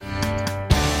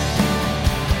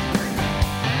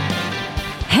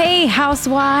Hey,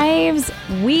 housewives,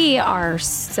 we are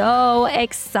so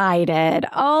excited.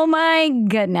 Oh my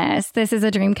goodness, this is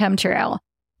a dream come true.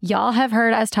 Y'all have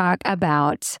heard us talk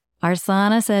about our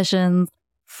sauna sessions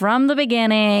from the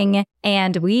beginning,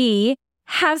 and we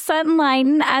have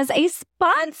Sunlighten as a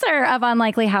sponsor of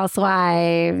Unlikely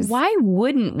Housewives. Why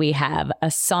wouldn't we have a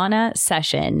sauna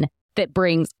session that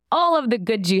brings all of the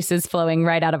good juices flowing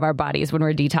right out of our bodies when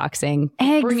we're detoxing?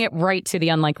 Bring it right to the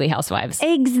Unlikely Housewives.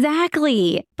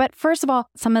 Exactly. But first of all,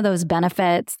 some of those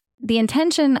benefits, the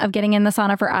intention of getting in the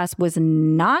sauna for us was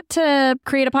not to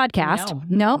create a podcast.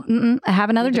 No, I have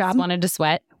another job. We just wanted to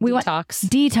sweat.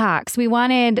 Detox. We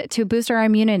wanted to boost our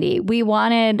immunity. We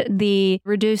wanted the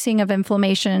reducing of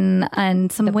inflammation and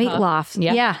some weight loss.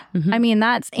 Yeah. Mm-hmm. I mean,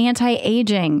 that's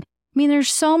anti-aging. I mean, there's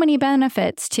so many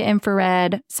benefits to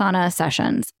infrared sauna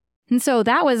sessions. And so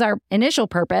that was our initial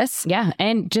purpose. Yeah.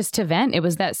 And just to vent, it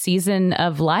was that season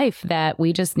of life that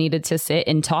we just needed to sit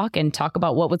and talk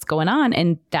about what was going on.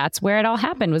 And that's where it all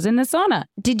happened, was in the sauna.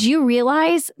 Did you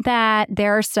realize that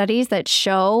there are studies that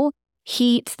show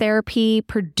heat therapy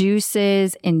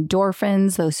produces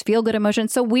endorphins, those feel-good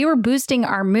emotions? So we were boosting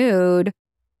our mood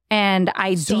and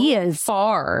ideas. So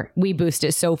far, we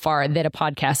boosted so far that a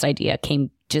podcast idea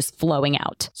came just flowing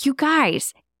out. You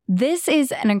guys, this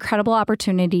is an incredible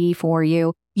opportunity for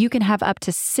you. You can have up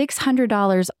to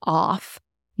 $600 off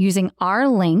using our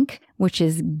link, which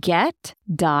is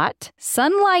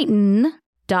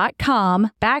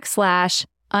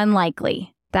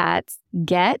get.sunlighten.com/unlikely. That's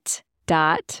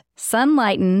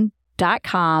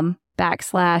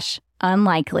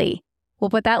get.sunlighten.com/unlikely. We'll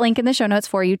put that link in the show notes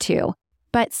for you too.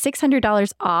 But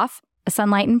 $600 off a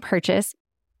Sunlighten purchase.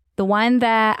 The one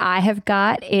that I have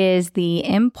got is the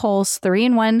Impulse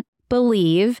 3-in-1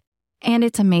 Believe, and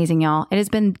it's amazing, y'all. It has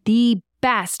been the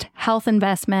best health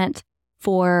investment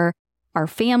for our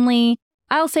family.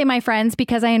 I'll say my friends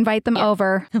because I invite them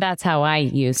over. That's how I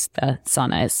use the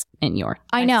saunas in your.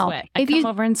 I know. Sweat. I come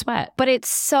over and sweat. But it's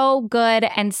so good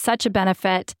and such a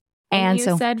benefit. And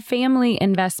you said family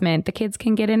investment. The kids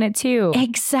can get in it too.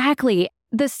 Exactly.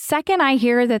 The second I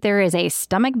hear that there is a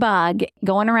stomach bug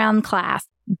going around class,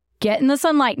 get in the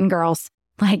Sunlighten, girls.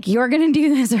 Like, you're going to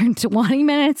do this in 20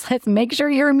 minutes. Let's make sure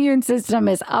your immune system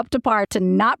is up to par to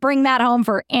not bring that home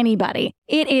for anybody.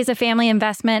 It is a family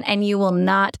investment and you will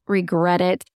not regret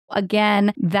it.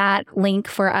 Again, that link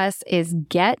for us is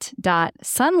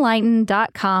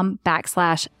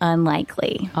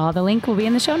get.sunlighten.com/unlikely. All the link will be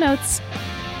in the show notes.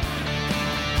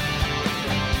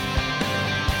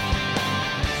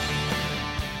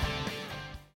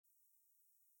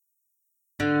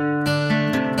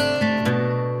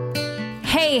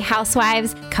 Hey,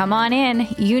 housewives, come on in.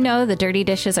 You know the dirty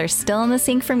dishes are still in the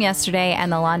sink from yesterday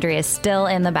and the laundry is still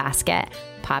in the basket.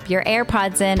 Pop your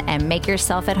AirPods in and make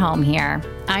yourself at home here.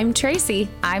 I'm Tracy.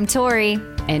 I'm Tori.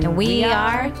 And we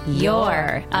are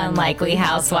your Unlikely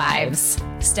Housewives.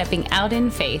 Stepping out in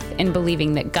faith and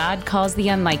believing that God calls the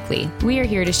unlikely, we are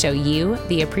here to show you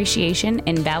the appreciation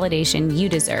and validation you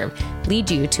deserve,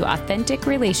 lead you to authentic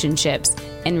relationships,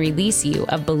 and release you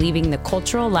of believing the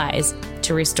cultural lies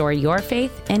to restore your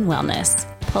faith and wellness.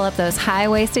 Pull up those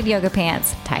high-waisted yoga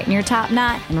pants, tighten your top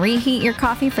knot, and reheat your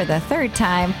coffee for the third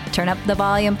time. Turn up the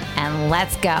volume, and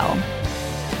let's go.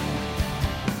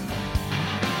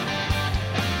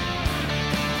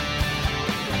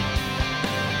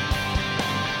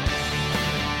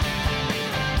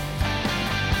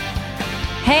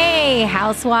 Hey,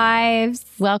 housewives.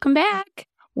 Welcome back.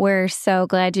 We're so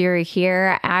glad you're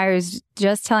here. I was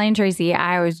just telling Tracy,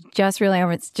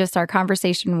 it's just our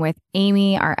conversation with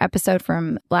Amy, our episode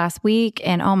from last week.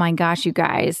 And oh my gosh, you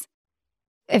guys,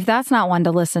 if that's not one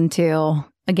to listen to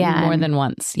again. More than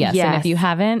once. Yes. And if you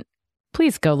haven't,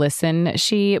 please go listen.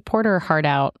 She poured her heart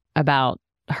out about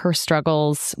her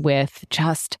struggles with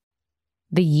just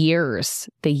the years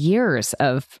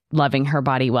of loving her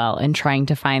body well and trying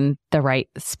to find the right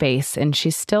space. And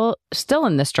she's still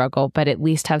in the struggle, but at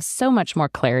least has so much more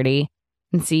clarity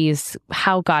and sees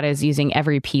how God is using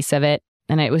every piece of it.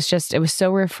 And it was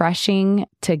so refreshing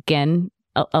to, again,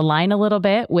 align a little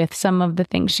bit with some of the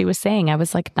things she was saying. I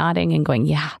was like nodding and going,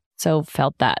 yeah, so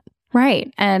felt that.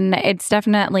 Right. And it's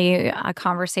definitely a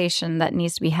conversation that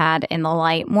needs to be had in the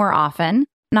light more often,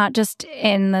 not just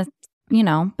in the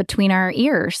between our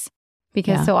ears,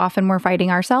 because so often we're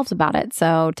fighting ourselves about it.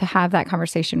 So to have that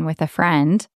conversation with a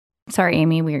friend, sorry,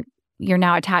 Amy, you're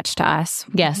now attached to us.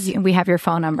 Yes. We have your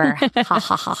phone number. Ha ha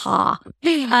ha ha.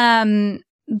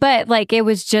 But like, it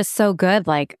was just so good.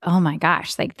 Like, oh my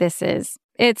gosh, like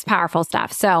it's powerful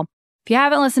stuff. So if you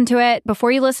haven't listened to it,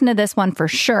 before you listen to this one for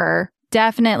sure,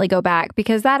 definitely go back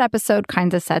because that episode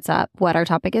kind of sets up what our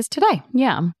topic is today.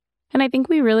 Yeah. And I think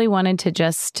we really wanted to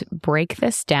just break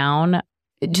this down,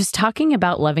 just talking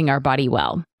about loving our body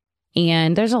well.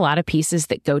 And there's a lot of pieces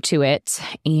that go to it,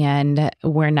 and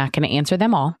we're not going to answer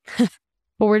them all.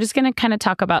 But we're just going to kind of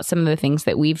talk about some of the things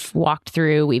that we've walked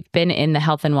through. We've been in the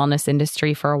health and wellness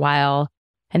industry for a while.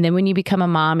 And then when you become a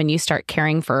mom and you start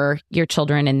caring for your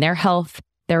children and their health,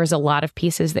 there is a lot of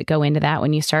pieces that go into that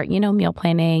when you start, meal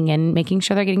planning and making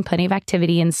sure they're getting plenty of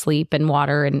activity and sleep and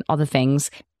water and all the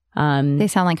things. They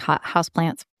sound like house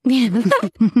plants. kind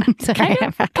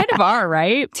of are,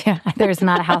 right? Yeah, there's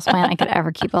not a houseplant I could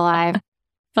ever keep alive.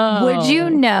 Oh. Would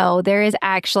you know there is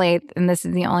actually, and this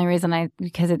is the only reason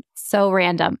because it's so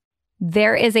random,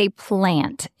 there is a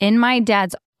plant in my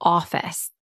dad's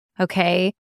office,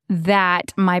 okay,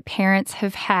 that my parents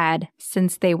have had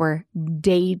since they were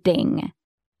dating.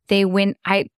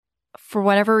 For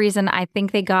whatever reason, I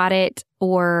think they got it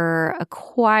or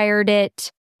acquired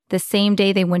it the same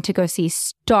day they went to go see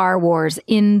Star Wars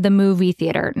in the movie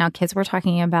theater. Now, kids, we're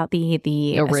talking about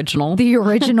the original. The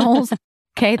originals.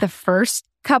 Okay, the first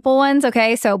couple ones.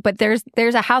 Okay, but there's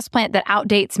a houseplant that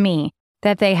outdates me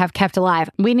that they have kept alive.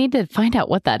 We need to find out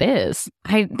what that is.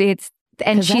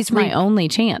 She's my only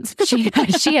chance.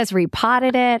 She has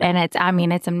repotted it, and it's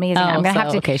amazing. Oh, I'm gonna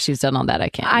have to. Okay, she's done all that. I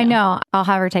can't. I know. I'll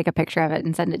have her take a picture of it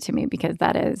and send it to me because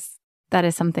that is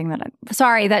something that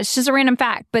sorry, that's just a random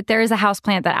fact, but there is a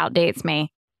houseplant that outdates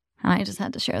me. And I just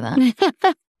had to share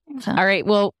that. So. All right.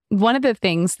 Well, one of the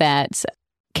things that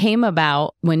came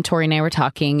about when Tori and I were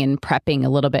talking and prepping a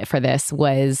little bit for this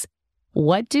was,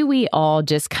 what do we all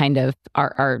just kind of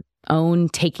our own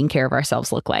taking care of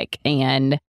ourselves look like?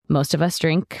 And most of us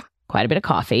drink quite a bit of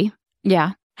coffee.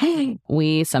 Yeah.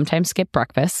 We sometimes skip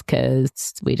breakfast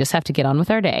because we just have to get on with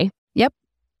our day. Yep.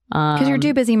 Because you're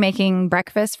too busy making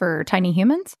breakfast for tiny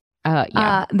humans.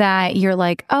 Yeah. That you're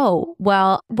like, oh,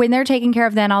 well, when they're taken care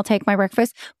of, then I'll take my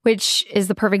breakfast, which is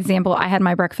the perfect example. I had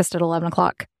my breakfast at 11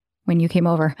 o'clock when you came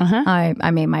over. Uh-huh.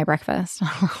 I made my breakfast.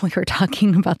 We were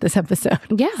talking about this episode.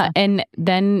 Yeah. So. And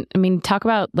then,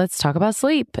 let's talk about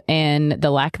sleep and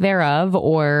the lack thereof,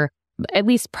 or at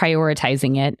least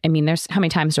prioritizing it. There's how many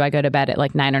times do I go to bed at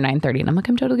like 9 or 9:30 and I'm like,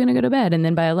 I'm totally going to go to bed. And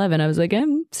then by 11, I was like,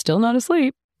 I'm still not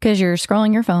asleep. Because you're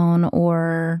scrolling your phone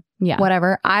or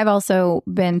whatever. I've also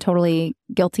been totally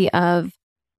guilty of,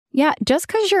 just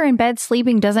because you're in bed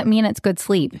sleeping doesn't mean it's good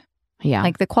sleep. Yeah.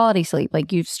 Like the quality sleep,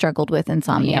 like you've struggled with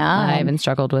insomnia. Yeah, I haven't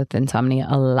struggled with insomnia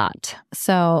a lot.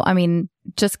 So,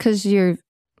 just because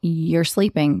you're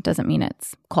sleeping doesn't mean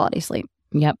it's quality sleep.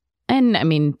 Yep.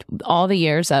 And all the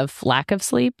years of lack of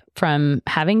sleep from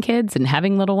having kids and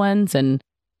having little ones, and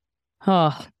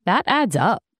that adds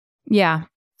up. Yeah.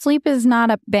 Sleep is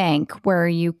not a bank where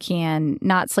you can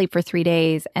not sleep for 3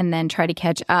 days and then try to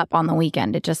catch up on the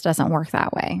weekend. It just doesn't work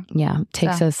that way. Yeah. It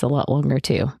takes us a lot longer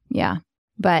too. Yeah.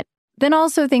 But then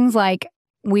also things like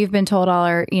we've been told all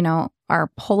our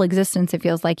whole existence, it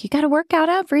feels like you got to work out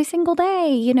every single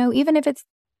day, even if it's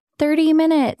 30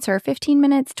 minutes or 15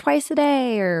 minutes twice a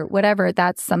day or whatever.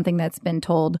 That's something that's been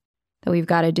told that we've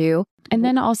got to do. And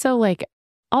then also like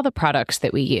all the products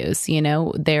that we use,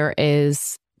 there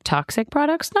is toxic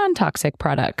products, non-toxic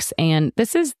products. And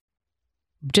this is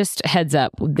just heads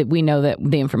up that we know that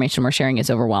the information we're sharing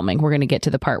is overwhelming. We're going to get to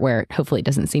the part where hopefully it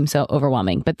doesn't seem so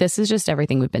overwhelming, but this is just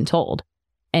everything we've been told.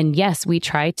 And yes, we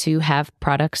try to have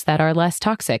products that are less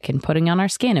toxic and putting on our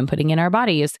skin and putting in our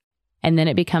bodies. And then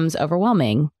it becomes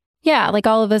overwhelming. Yeah. Like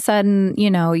all of a sudden,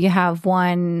 you have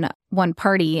one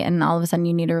party and all of a sudden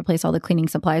you need to replace all the cleaning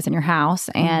supplies in your house,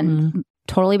 and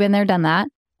totally been there, done that.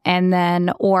 And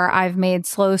then, or I've made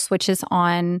slow switches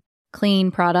on clean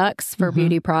products for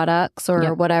beauty products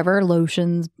or whatever,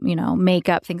 lotions,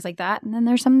 makeup, things like that. And then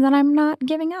there's some that I'm not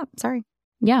giving up. Sorry.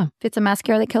 Yeah. If it's a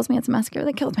mascara that kills me, it's a mascara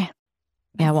that kills me.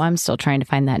 Yeah. Well, I'm still trying to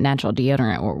find that natural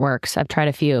deodorant where it works. I've tried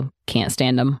a few. Can't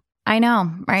stand them. I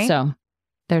know. Right. So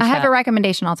I have a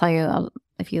recommendation. I'll tell you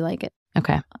if you like it.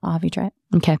 Okay. I'll have you try it.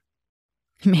 Okay.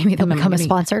 Maybe they'll become a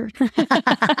sponsor.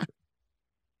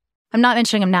 I'm not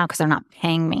mentioning them now because they're not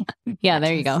paying me. Yeah,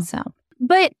 there you go. So,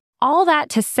 but all that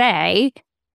to say,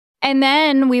 and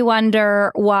then we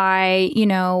wonder why,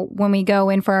 when we go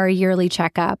in for our yearly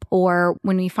checkup or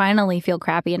when we finally feel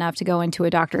crappy enough to go into a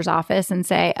doctor's office and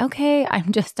say, okay,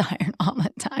 I'm just tired all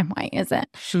the time. Why is it?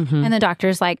 Mm-hmm. And the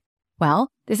doctor's like, well,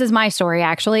 this is my story,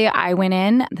 actually. I went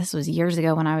in, this was years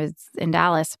ago when I was in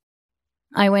Dallas.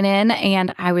 I went in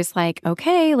and I was like,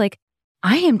 okay, like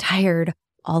I am tired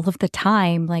all of the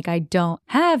time. Like I don't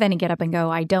have any get up and go.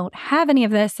 I don't have any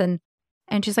of this. And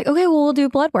she's like, okay, well, we'll do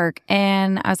blood work.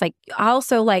 And I was like,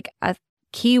 also like a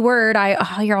key word. I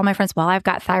hear all my friends, well, I've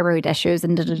got thyroid issues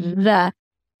and da-da-da-da.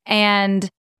 And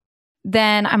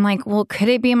then I'm like, well, could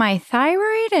it be my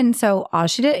thyroid? And so all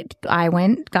she did, I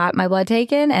went, got my blood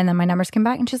taken, and then my numbers came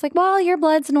back, and she's like, well, your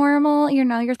blood's normal.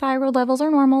 Your thyroid levels are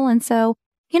normal. And so,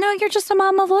 you're just a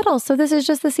mom of little. So this is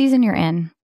just the season you're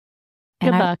in.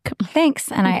 Good luck.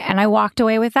 Thanks. And I walked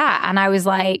away with that. And I was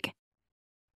like,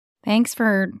 thanks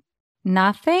for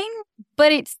nothing,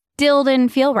 but it still didn't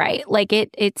feel right. Like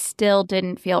it still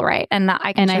didn't feel right. And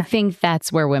I think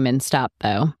that's where women stop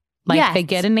though. Like yes. They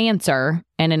get an answer,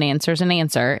 and an answer's an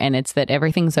answer, and it's that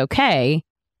everything's okay.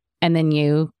 And then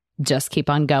you just keep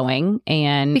on going.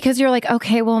 And because you're like,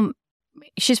 okay, well,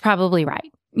 she's probably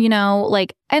right.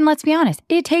 And let's be honest,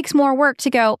 it takes more work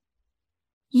to go,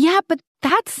 yeah, but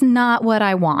that's not what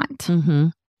I want. Mm-hmm.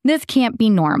 This can't be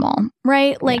normal,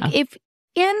 right? Like if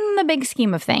in the big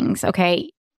scheme of things, okay,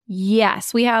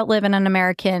 yes, we live in an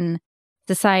American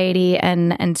society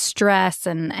and stress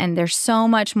and there's so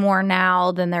much more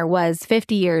now than there was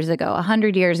 50 years ago,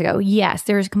 100 years ago. Yes,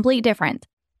 there's a complete difference.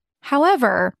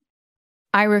 However,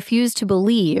 I refuse to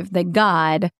believe that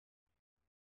God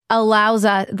allows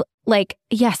us, like,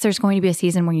 yes, there's going to be a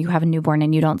season where you have a newborn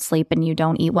and you don't sleep and you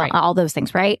don't eat well, right. All those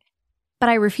things, right? But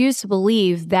I refuse to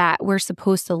believe that we're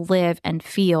supposed to live and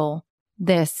feel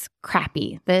this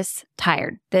crappy, this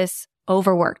tired, this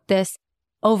overworked, this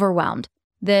overwhelmed,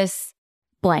 this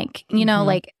blank.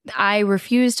 Like I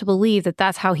refuse to believe that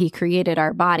that's how he created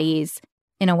our bodies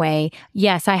in a way.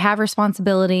 Yes, I have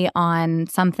responsibility on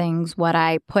some things, what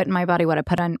I put in my body, what I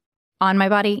put on my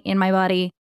body, in my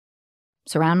body,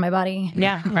 surround my body.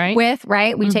 Yeah, right. With,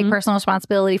 right? We take personal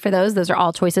responsibility for those. Those are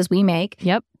all choices we make.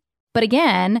 Yep. But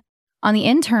again, on the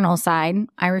internal side,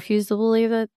 I refuse to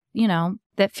believe that,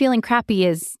 that feeling crappy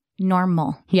is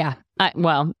normal. Yeah.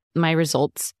 My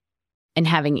results and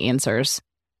having answers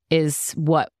is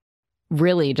what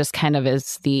really just kind of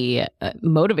is the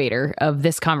motivator of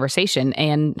this conversation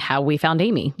and how we found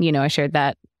Amy. I shared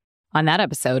that on that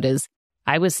episode is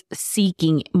I was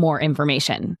seeking more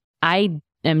information. I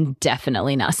am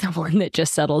definitely not someone that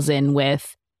just settles in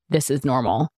with this is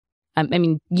normal.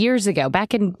 Years ago,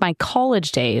 back in my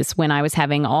college days when I was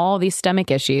having all these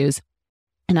stomach issues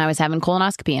and I was having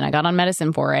colonoscopy and I got on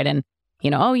medicine for it and,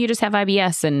 you just have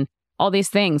IBS and all these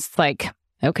things. It's like,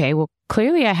 okay, well,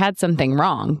 clearly I had something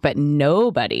wrong, but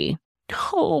nobody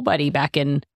back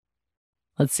in,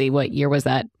 let's see, what year was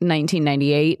that?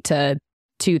 1998 to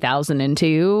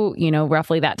 2002,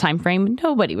 roughly that time frame.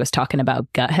 Nobody was talking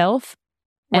about gut health.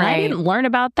 And I didn't learn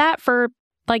about that for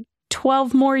like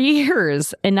 12 more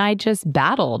years. And I just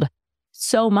battled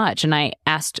so much. And I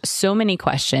asked so many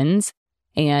questions.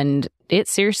 And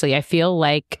seriously, I feel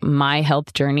like my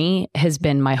health journey has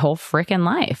been my whole freaking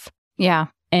life. Yeah.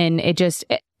 And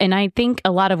and I think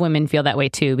a lot of women feel that way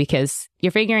too, because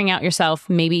you're figuring out yourself.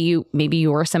 Maybe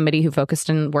you were somebody who focused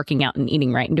on working out and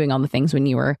eating right and doing all the things when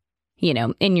you were,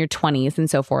 in your 20s and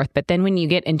so forth. But then when you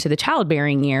get into the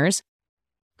childbearing years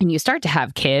and you start to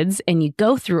have kids and you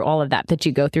go through all of that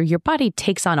you go through, your body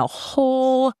takes on a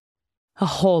whole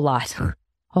lot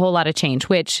of change,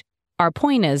 which our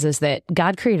point is that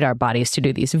God created our bodies to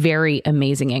do these very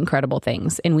amazing, incredible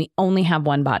things. And we only have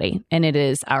one body, and it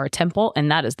is our temple. And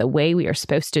that is the way we are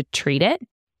supposed to treat it.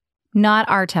 Not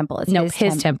our temple. It's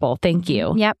his temple. Thank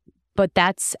you. Yep. But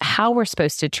that's how we're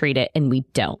supposed to treat it. And we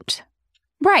don't.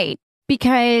 Right.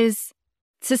 Because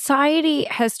society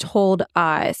has told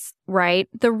us, right,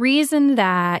 the reason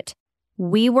that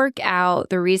we work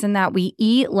out, the reason that we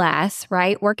eat less,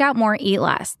 right? Work out more, eat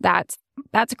less. That's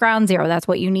ground zero. That's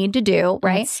what you need to do,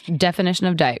 right? That's definition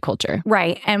of diet culture.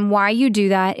 Right. And why you do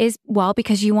that is,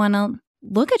 because you want to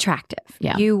look attractive.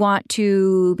 Yeah. You want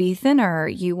to be thinner.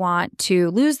 You want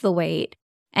to lose the weight.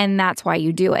 And that's why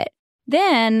you do it.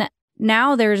 Then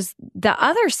now there's the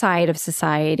other side of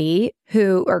society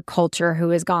or culture who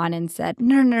has gone and said,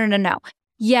 no.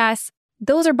 Yes,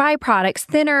 those are byproducts,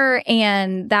 thinner,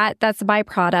 and that's a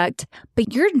byproduct.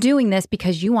 But you're doing this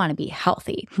because you want to be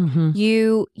healthy. Mm-hmm.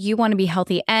 You want to be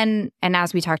healthy. And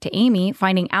as we talked to Amy,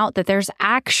 finding out that there's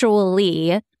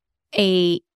actually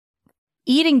a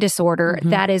eating disorder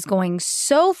that is going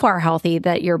so far healthy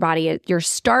that your body, you're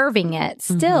starving it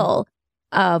still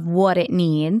of what it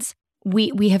needs.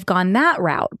 We have gone that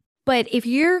route. But if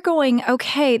you're going,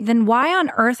 okay, then why on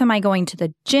earth am I going to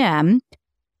the gym?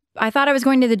 I thought I was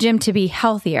going to the gym to be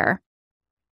healthier.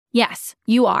 Yes,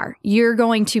 you are. You're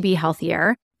going to be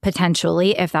healthier,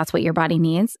 potentially, if that's what your body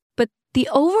needs. But the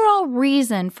overall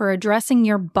reason for addressing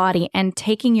your body and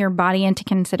taking your body into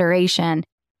consideration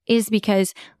is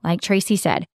because, like Tracy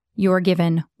said, you're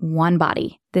given one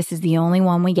body. This is the only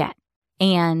one we get.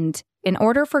 And in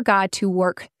order for God to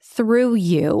work through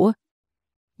you,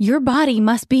 your body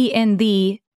must be in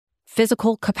the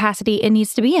physical capacity it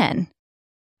needs to be in.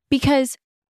 Because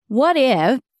what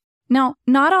if, now,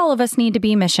 not all of us need to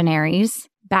be missionaries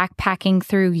backpacking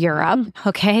through Europe,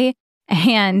 okay?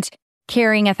 And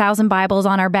carrying 1,000 Bibles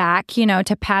on our back,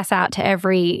 to pass out to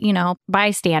every,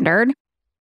 bystander.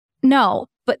 No,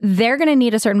 but they're going to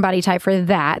need a certain body type for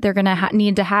that. They're going to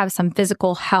need to have some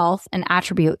physical health and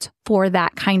attributes for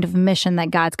that kind of mission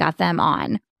that God's got them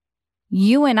on.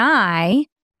 You and I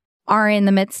are in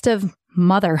the midst of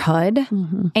motherhood,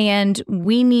 and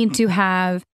we need to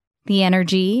have the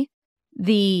energy,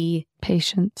 the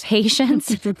patience.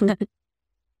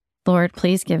 Lord,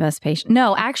 please give us patience.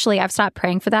 No, actually, I've stopped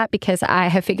praying for that because I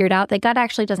have figured out that God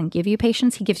actually doesn't give you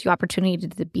patience. He gives you opportunity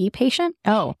to be patient.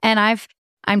 Oh. And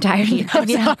I'm tired of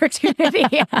the opportunity.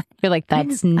 I feel like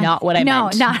that's not what I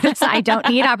meant. No, I don't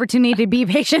need opportunity to be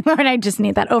patient, Lord. I just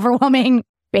need that overwhelming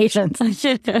patience.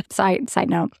 Side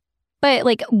note. But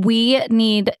we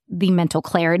need the mental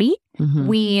clarity.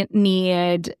 We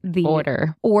need the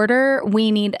order.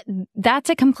 That's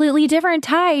a completely different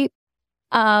type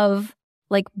of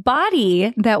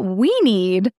body that we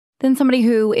need than somebody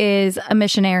who is a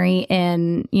missionary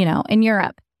in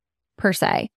Europe per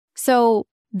se. So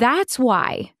that's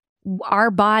why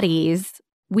our bodies,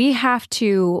 we have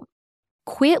to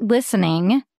quit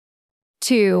listening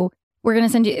to, we're going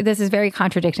to send you, this is very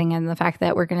contradicting in the fact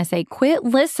that we're going to say, quit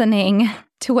listening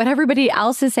to what everybody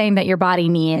else is saying that your body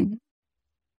needs.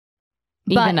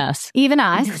 Even us.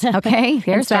 Okay.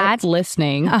 Here's that.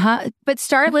 Listening. But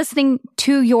start listening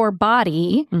to your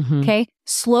body. Okay.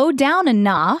 Slow down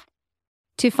enough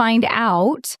to find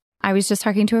out. I was just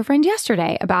talking to a friend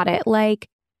yesterday about it.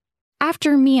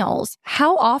 After meals,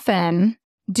 how often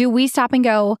do we stop and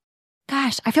go,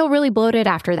 gosh, I feel really bloated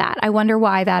after that. I wonder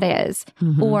why that is.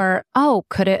 Or, oh,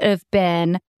 could it have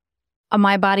been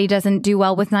my body doesn't do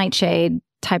well with nightshade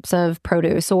types of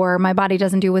produce, or my body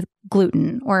doesn't do with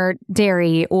gluten or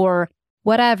dairy or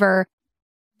whatever.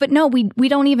 But no, we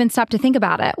don't even stop to think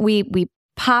about it. We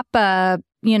pop a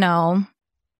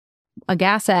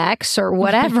Gas X or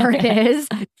whatever it is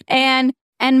and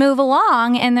move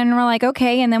along. And then we're like,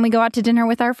 okay. And then we go out to dinner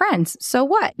with our friends. So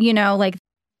what?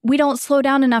 We don't slow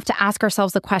down enough to ask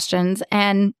ourselves the questions.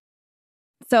 And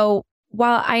so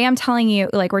while I am telling you,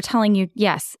 we're telling you,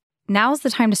 yes, now's the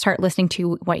time to start listening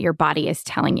to what your body is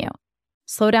telling you.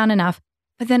 Slow down enough,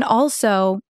 but then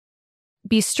also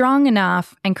be strong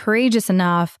enough and courageous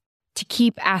enough to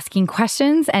keep asking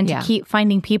questions and to keep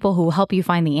finding people who will help you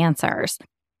find the answers.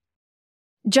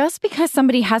 Just because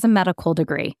somebody has a medical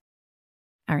degree.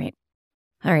 All right.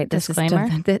 Disclaimer.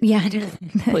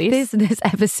 Please. This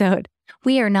episode,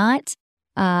 we are not.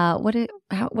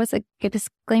 What's a good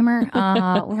disclaimer?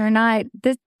 We're not.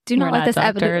 Do not let this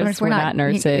episode. We're not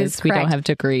nurses. We don't have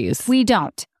degrees. We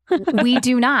don't. We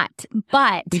do not.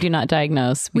 But we do not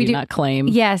diagnose. We do not claim.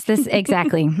 Yes, this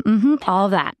exactly. All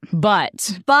of that.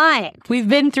 But we've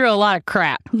been through a lot of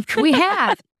crap. We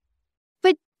have.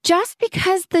 But just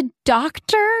because the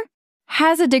doctor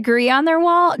has a degree on their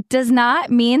wall does not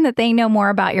mean that they know more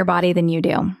about your body than you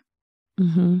do.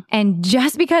 And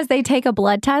just because they take a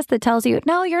blood test that tells you,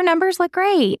 no, your numbers look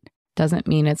great, doesn't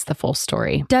mean it's the full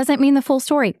story.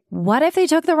 What if they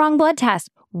took the wrong blood test?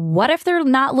 What if they're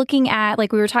not looking at, we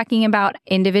were talking about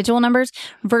individual numbers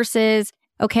versus,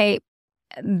 okay,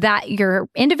 that your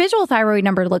individual thyroid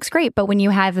number looks great, but when you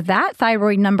have that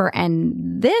thyroid number and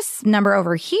this number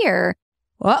over here,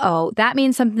 that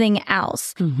means something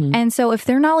else. And so if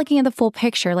they're not looking at the full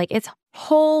picture, it's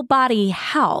whole body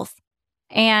health,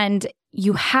 and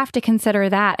you have to consider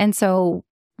that. And so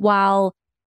while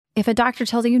if a doctor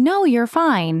tells you, no, you're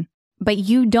fine, but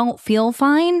you don't feel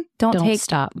fine, don't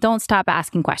stop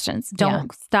asking questions.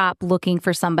 Don't stop looking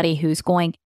for somebody who's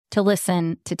going to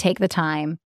listen, to take the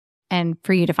time, and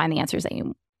for you to find the answers that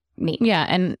you need. Yeah.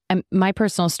 And my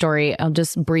personal story, I'll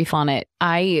just brief on it.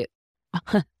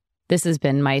 This has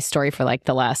been my story for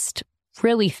the last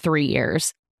really 3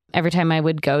 years. Every time I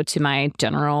would go to my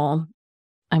general,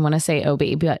 I want to say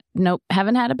OB, but nope,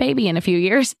 haven't had a baby in a few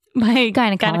years. My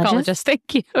gynecologist.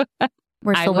 Thank you.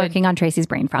 We're still working on Tracy's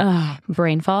brain fog.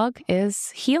 Brain fog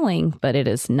is healing, but it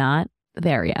is not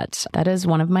there yet. That is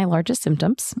one of my largest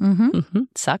symptoms.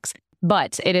 Sucks.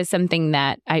 But it is something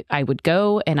that I would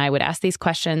go and I would ask these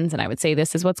questions and I would say,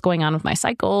 this is what's going on with my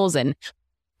cycles. And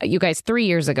you guys, 3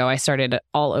 years ago, I started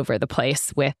all over the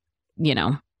place with,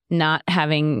 not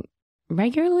having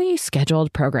regularly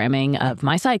scheduled programming of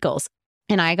my cycles.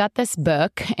 And I got this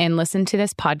book and listened to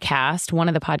this podcast. One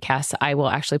of the podcasts I will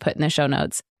actually put in the show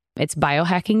notes. It's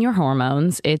Biohacking Your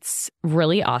Hormones. It's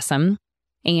really awesome.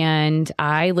 And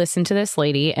I listened to this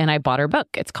lady and I bought her book.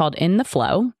 It's called In the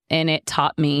Flow. And it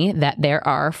taught me that there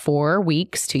are 4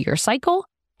 weeks to your cycle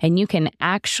and you can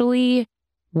actually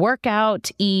work out,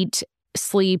 eat,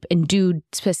 sleep, and do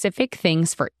specific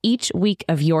things for each week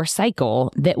of your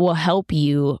cycle that will help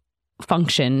you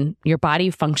function, your body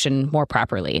function more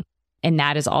properly. And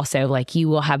that is also like you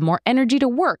will have more energy to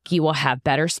work. You will have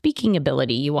better speaking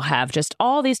ability. You will have just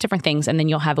all these different things. And then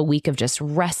you'll have a week of just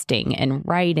resting and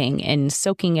writing and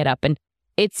soaking it up. And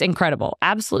it's incredible.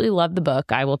 Absolutely love the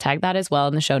book. I will tag that as well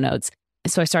in the show notes.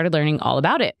 So I started learning all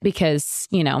about it because,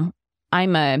 you know,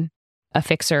 I'm a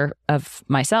fixer of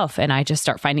myself and I just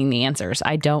start finding the answers.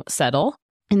 I don't settle.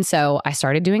 And so I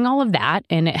started doing all of that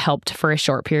and it helped for a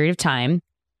short period of time.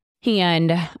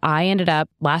 And I ended up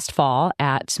last fall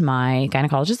at my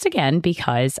gynecologist again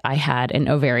because I had an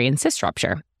ovarian cyst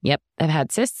rupture. Yep, I've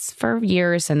had cysts for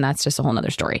years and that's just a whole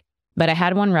nother story. But I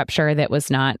had one rupture that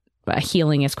was not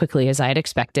healing as quickly as I had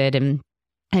expected and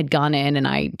had gone in and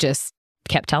I just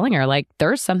kept telling her like,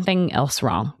 there's something else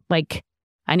wrong. Like,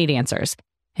 I need answers.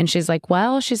 And she's like,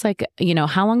 you know,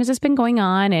 how long has this been going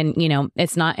on? And, you know,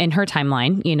 it's not in her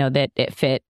timeline, you know, that it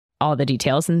fit all the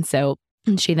details. And so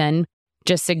she then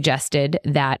just suggested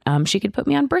that she could put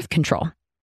me on birth control.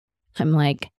 I'm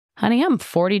like, honey, I'm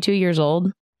 42 years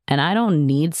old and I don't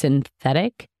need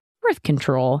synthetic birth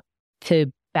control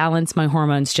to balance my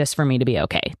hormones just for me to be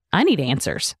okay. I need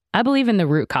answers. I believe in the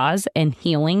root cause and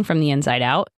healing from the inside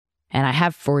out. And I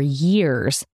have for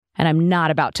years. And I'm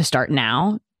not about to start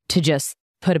now to just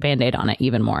put a Band-Aid on it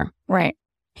even more. Right.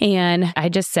 And I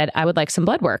just said, I would like some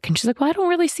blood work. And she's like, well, I don't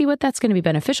really see what that's going to be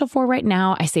beneficial for right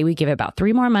now. I say we give it about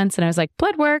 3 more months. And I was like,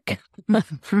 blood work.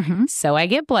 So I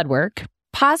get blood work.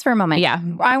 Pause for a moment. Yeah.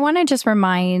 I want to just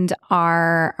remind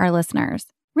our listeners,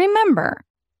 remember,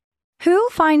 who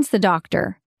finds the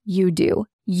doctor? You do.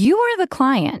 You are the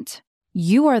client.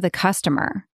 You are the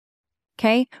customer.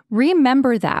 Okay?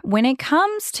 Remember that. When it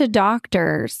comes to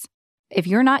doctors, if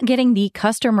you're not getting the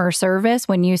customer service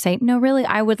when you say, no, really,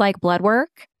 I would like blood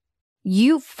work,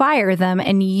 you fire them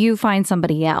and you find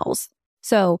somebody else.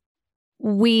 So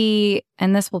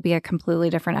and this will be a completely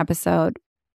different episode,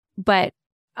 but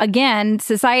again,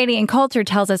 society and culture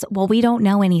tells us, well, we don't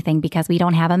know anything because we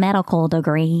don't have a medical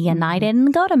degree and I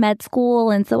didn't go to med school.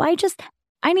 And so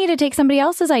I need to take somebody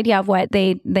else's idea of what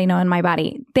they know in my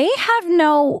body. They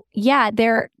have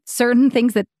there are certain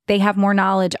things that they have more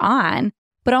knowledge on,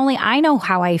 but only I know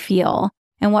how I feel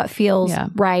and what feels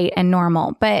right and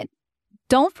normal. But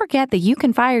don't forget that you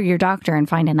can fire your doctor and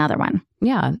find another one.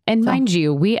 Yeah. And mind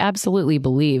you, we absolutely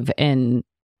believe in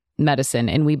medicine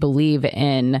and we believe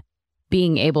in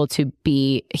being able to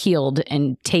be healed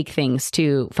and take things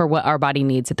for what our body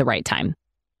needs at the right time.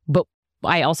 But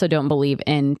I also don't believe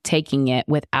in taking it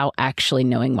without actually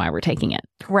knowing why we're taking it.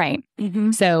 Right.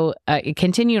 Mm-hmm. So it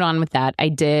continued on with that. I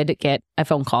did get a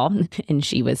phone call and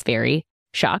she was very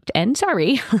shocked and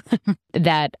sorry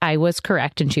that I was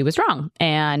correct and she was wrong.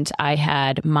 And I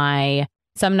had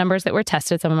some numbers that were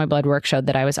tested. Some of my blood work showed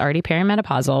that I was already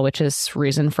perimenopausal, which is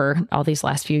reason for all these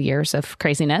last few years of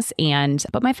craziness.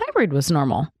 But my thyroid was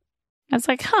normal. I was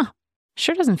like,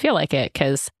 sure doesn't feel like it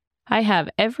because I have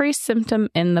every symptom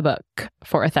in the book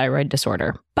for a thyroid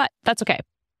disorder, but that's okay.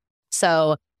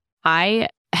 So I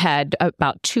had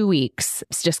about 2 weeks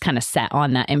just kind of sat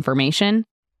on that information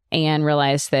and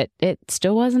realized that it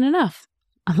still wasn't enough.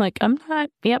 I'm like, I'm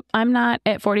not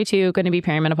at 42 going to be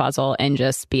perimenopausal and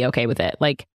just be okay with it.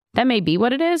 Like that may be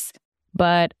what it is,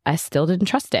 but I still didn't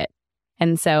trust it.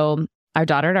 And so our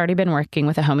daughter had already been working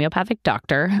with a homeopathic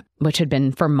doctor, which had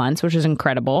been for months, which was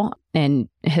incredible and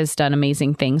has done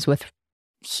amazing things with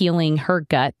healing her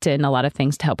gut and a lot of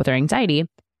things to help with her anxiety.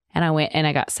 And I went and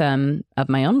I got some of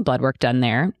my own blood work done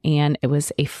there and it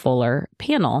was a fuller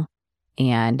panel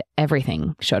and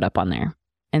everything showed up on there.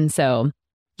 And so,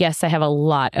 yes, I have a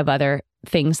lot of other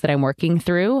things that I'm working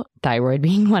through, thyroid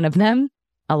being one of them,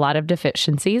 a lot of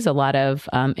deficiencies, a lot of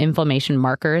inflammation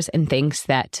markers and things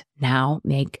that now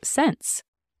make sense.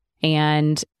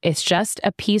 And it's just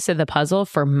a piece of the puzzle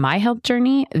for my health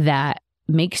journey that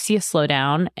makes you slow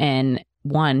down and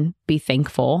be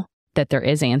thankful that there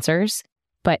is answers,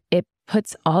 but it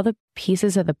puts all the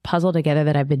pieces of the puzzle together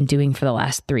that I've been doing for the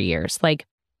last 3 years. Like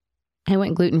I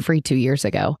went gluten-free 2 years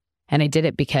ago. And I did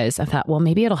it because I thought, well,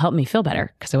 maybe it'll help me feel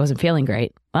better because I wasn't feeling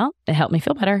great. Well, it helped me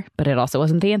feel better, but it also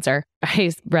wasn't the answer.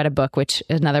 I read a book, which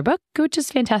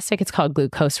is fantastic. It's called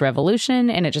Glucose Revolution.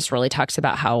 And it just really talks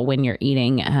about how when you're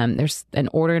eating, there's an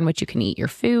order in which you can eat your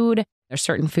food. There's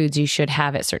certain foods you should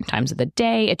have at certain times of the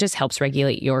day. It just helps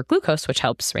regulate your glucose, which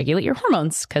helps regulate your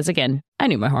hormones. Because again, I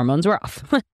knew my hormones were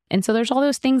off. And so there's all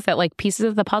those things that like pieces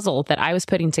of the puzzle that I was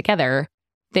putting together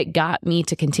that got me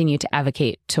to continue to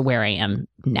advocate to where I am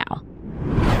now.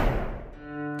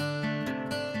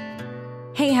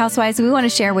 Hey, Housewives, we want to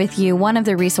share with you one of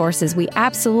the resources we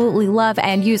absolutely love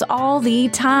and use all the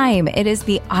time. It is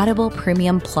the Audible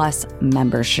Premium Plus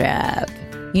membership.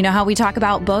 You know how we talk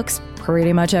about books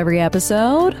pretty much every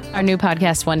episode? Our new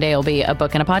podcast one day will be a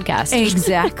book and a podcast.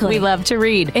 Exactly. We love to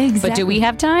read. Exactly. But do we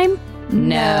have time?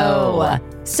 No.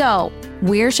 So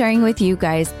we're sharing with you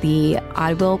guys the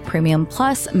Audible Premium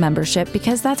Plus membership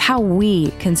because that's how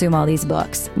we consume all these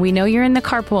books. We know you're in the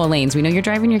carpool lanes. We know you're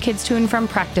driving your kids to and from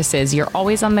practices. You're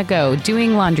always on the go,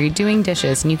 doing laundry, doing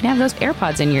dishes, and you can have those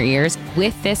AirPods in your ears.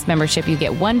 With this membership, you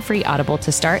get 1 free Audible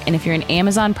to start. And if you're an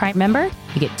Amazon Prime member,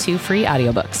 you get 2 free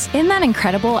audiobooks. Isn't that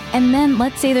incredible? And then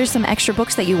let's say there's some extra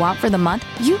books that you want for the month.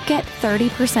 You get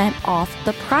 30% off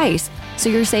the price. So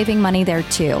you're saving money there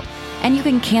too. And you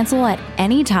can cancel at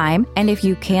any time. And if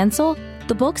you cancel,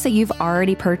 the books that you've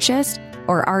already purchased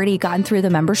or already gotten through the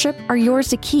membership are yours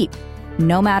to keep,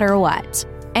 no matter what.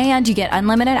 And you get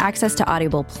unlimited access to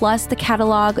Audible Plus, the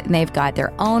catalog. And they've got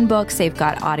their own books. They've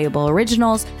got Audible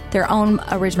originals, their own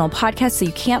original podcasts, so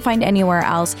you can't find anywhere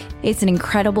else. It's an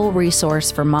incredible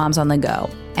resource for moms on the go.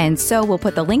 And so we'll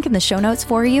put the link in the show notes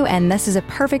for you. And this is a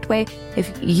perfect way.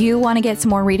 If you want to get some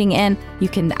more reading in, you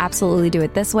can absolutely do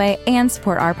it this way and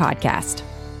support our podcast.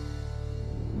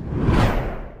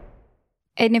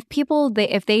 And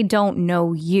if they don't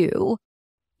know you,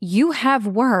 you have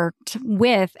worked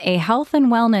with a health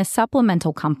and wellness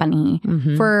supplemental company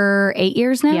for 8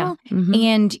 years now. Yeah. Mm-hmm.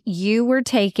 And you were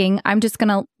taking, I'm just going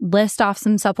to list off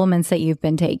some supplements that you've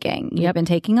been taking. You've been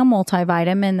taking a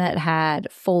multivitamin that had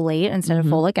folate instead of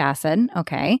folic acid.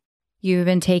 Okay. You've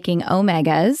been taking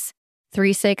omegas,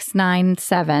 3, 6, 9,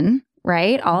 7,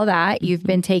 right? All of that. You've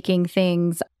been taking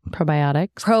things.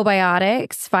 Probiotics,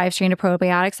 5-stranded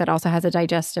probiotics that also has a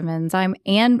digestive enzyme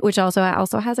and which also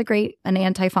has an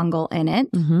antifungal in it,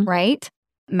 right?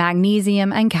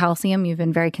 Magnesium and calcium. You've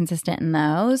been very consistent in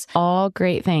those. All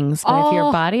great things. But if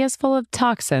your body is full of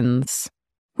toxins,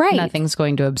 nothing's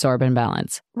going to absorb and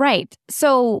balance. Right.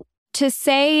 So to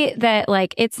say that,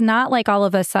 like, it's not like all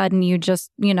of a sudden you just,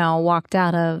 walked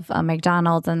out of a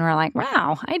McDonald's and were like,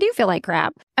 wow, I do feel like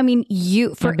crap. I mean,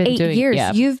 for 8 years,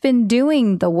 you've been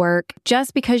doing the work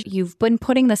just because you've been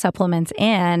putting the supplements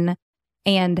in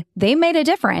and they made a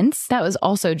difference. That was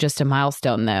also just a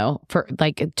milestone, though.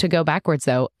 To go backwards,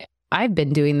 though, I've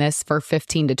been doing this for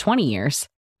 15 to 20 years.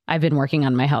 I've been working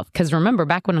on my health. Because remember,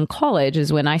 back when in college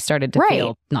is when I started to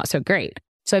feel not so great.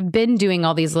 So I've been doing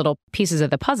all these little pieces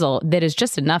of the puzzle that is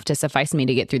just enough to suffice me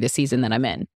to get through the season that I'm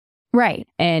in. Right.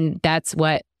 And that's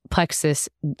what Plexus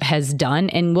has done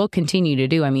and will continue to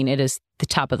do. I mean, it is the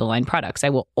top of the line products. I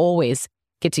will always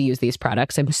get to use these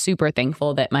products. I'm super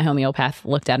thankful that my homeopath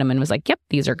looked at them and was like, yep,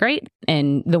 these are great.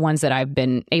 And the ones that I've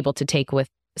been able to take with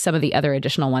some of the other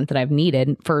additional ones that I've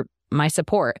needed for my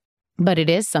support. But it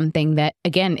is something that,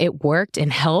 again, it worked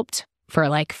and helped for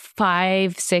like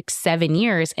 5, 6, 7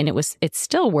 years, and it's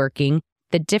still working.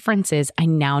 The difference is I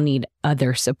now need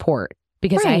other support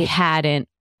because I hadn't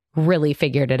really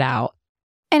figured it out.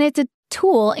 And it's a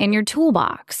tool in your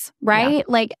toolbox, right?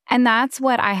 Yeah. And that's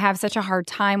what I have such a hard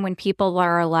time when people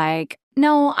are like,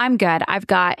 no, I'm good.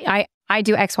 I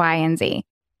do X, Y, and Z.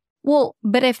 Well,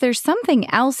 but if there's something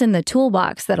else in the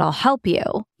toolbox that'll help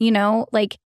you,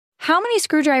 how many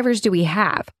screwdrivers do we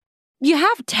have? You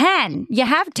have 10.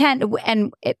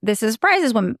 And this is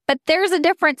surprises women, but there's a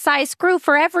different size screw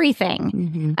for everything.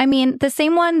 Mm-hmm. I mean, the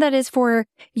same one that is for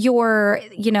your,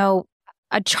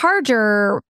 a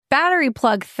charger battery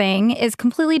plug thing is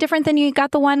completely different than you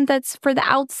got the one that's for the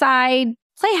outside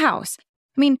playhouse.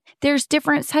 I mean, there's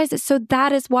different sizes. So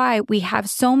that is why we have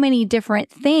so many different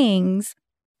things.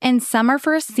 And some are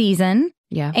for a season.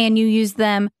 Yeah. And you use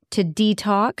them to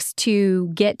detox to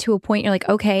get to a point you're like,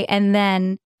 okay, and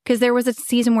then because there was a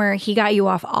season where he got you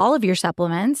off all of your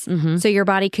supplements so your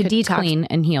body could detox. Clean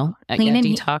and heal.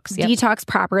 Detox. Detox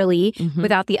properly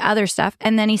without the other stuff.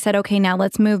 And then he said, okay, now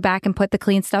let's move back and put the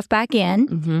clean stuff back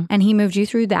in. And he moved you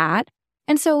through that.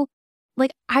 And so,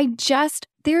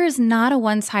 there is not a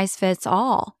one size fits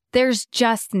all. There's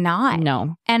just not.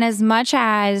 No. And as much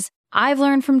as I've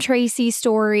learned from Tracy's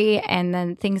story and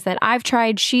then things that I've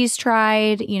tried, she's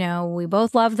tried, we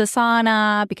both love the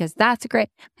sauna because that's great.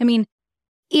 I mean,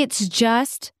 it's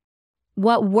just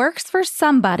what works for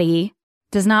somebody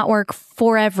does not work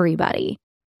for everybody.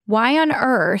 Why on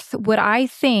earth would I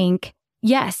think,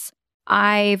 yes,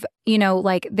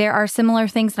 there are similar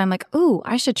things that I'm like, ooh,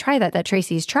 I should try that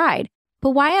Tracy's tried. But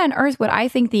why on earth would I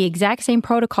think the exact same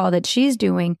protocol that she's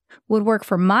doing would work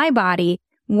for my body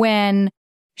when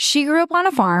she grew up on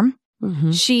a farm,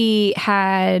 Mm-hmm. She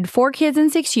had 4 kids in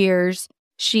 6 years.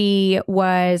 She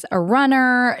was a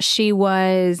runner. She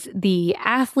was the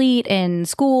athlete in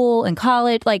school and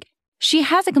college. Like, she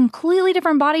has a completely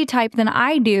different body type than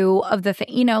I do of the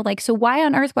thing, so why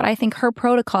on earth would I think her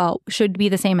protocol should be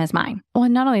the same as mine? Well,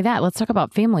 and not only that, let's talk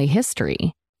about family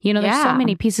history. There's so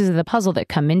many pieces of the puzzle that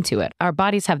come into it. Our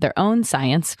bodies have their own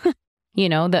science,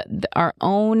 our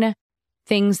own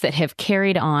things that have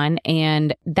carried on.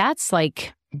 And that's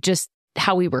like just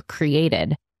how we were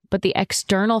created. But the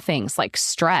external things like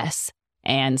stress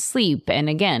and sleep, and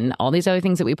again, all these other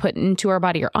things that we put into our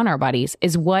body or on our bodies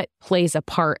is what plays a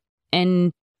part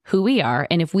in who we are.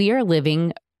 And if we are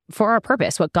living for our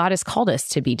purpose, what God has called us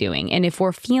to be doing, and if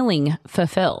we're feeling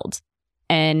fulfilled.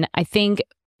 And I think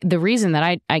the reason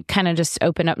that I kind of just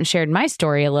opened up and shared my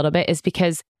story a little bit is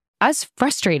because I was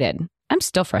frustrated. I'm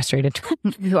still frustrated.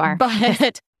 You are.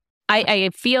 But I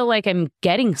feel like I'm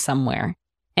getting somewhere.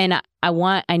 And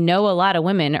I know a lot of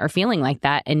women are feeling like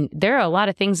that. And there are a lot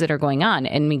of things that are going on.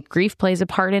 And I mean, grief plays a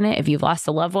part in it. If you've lost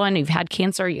a loved one, you've had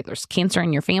cancer, there's cancer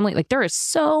in your family. Like, there is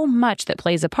so much that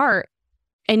plays a part.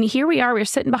 And here we are, we're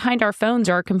sitting behind our phones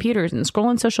or our computers and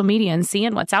scrolling social media and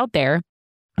seeing what's out there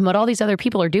and what all these other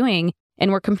people are doing.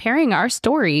 And we're comparing our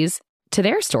stories to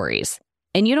their stories.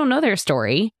 And you don't know their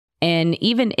story. And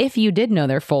even if you did know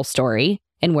their full story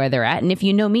and where they're at, and if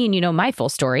you know me and you know my full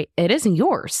story, it isn't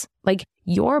yours. Like,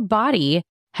 your body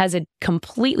has a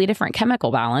completely different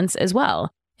chemical balance as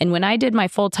well. And when I did my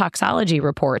full toxology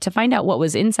report to find out what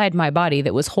was inside my body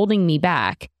that was holding me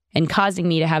back and causing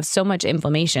me to have so much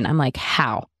inflammation, I'm like,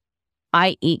 how?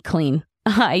 I eat clean.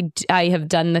 I have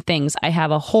done the things. I have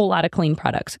a whole lot of clean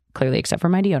products, clearly, except for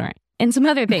my deodorant and some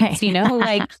other things,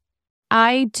 like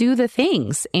I do the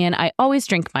things, and I always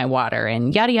drink my water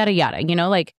and yada, yada,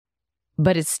 yada,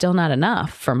 but it's still not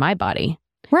enough for my body.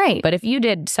 Right. But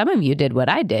if some of you did what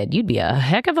I did, you'd be a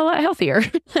heck of a lot healthier.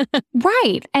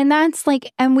 Right. And that's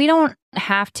and we don't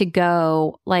have to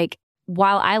go,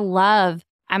 while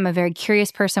I'm a very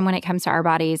curious person when it comes to our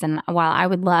bodies. And while I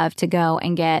would love to go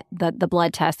and get the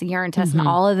blood test, the urine test, and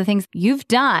all of the things you've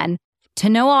done to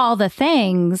know all the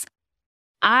things,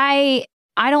 I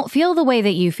don't feel the way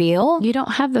that you feel. You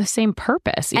don't have the same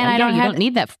purpose. And you don't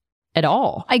need that at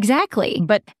all. Exactly.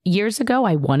 But years ago,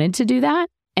 I wanted to do that.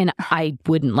 And I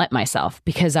wouldn't let myself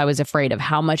because I was afraid of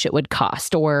how much it would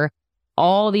cost or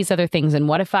all these other things. And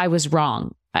what if I was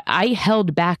wrong? I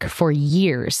held back for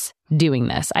years doing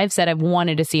this. I've said I've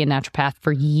wanted to see a naturopath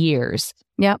for years.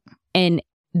 Yep. And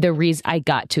the reason I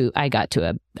got to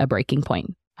a breaking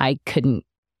point. I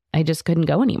just couldn't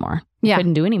go anymore. Yeah.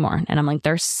 Couldn't do anymore. And I'm like,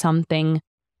 there's something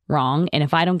wrong. And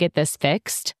if I don't get this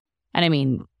fixed, and I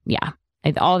mean, yeah.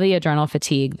 All the adrenal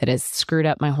fatigue that has screwed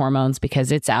up my hormones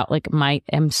because it's out.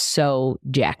 I'm so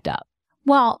jacked up.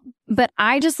 Well, but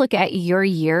I just look at your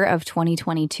year of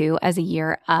 2022 as a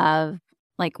year of,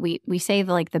 we say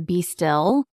the be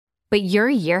still, but your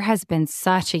year has been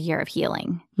such a year of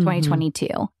healing, 2022.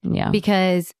 Yeah.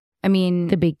 Because, I mean,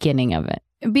 the beginning of it.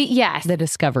 Yes. The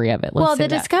discovery of it. Well, the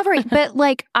discovery, but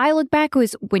I look back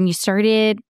was when you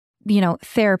started,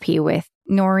 therapy with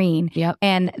Noreen. Yep.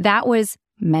 And that was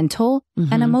mental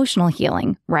and emotional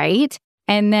healing, right?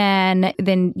 And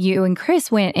then you and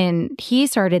Chris went and he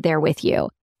started there with you.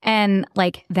 And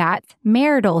that's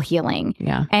marital healing.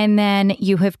 Yeah. And then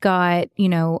you have got,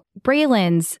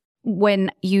 Braylon's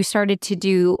when you started to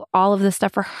do all of the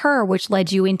stuff for her, which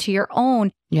led you into your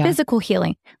own physical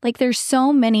healing. There's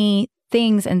so many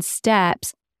things and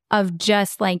steps of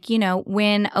just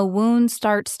when a wound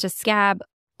starts to scab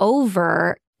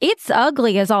over, it's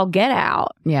ugly as all get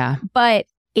out. Yeah. But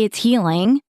it's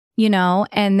healing,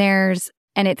 and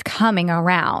it's coming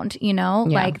around,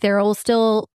 there will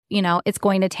still, it's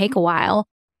going to take a while.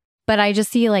 But I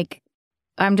just see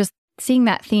I'm just seeing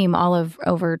that theme all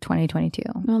over 2022.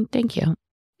 Well, thank you.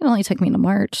 It only took me to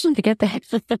March to get that.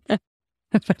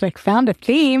 But I found a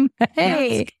theme.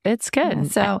 Hey, it's good. Yeah,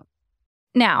 so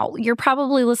now you're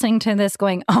probably listening to this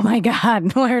going, oh my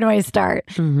God, where do I start?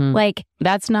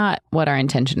 That's not what our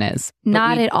intention is.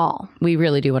 Not at all. We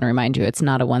really do want to remind you it's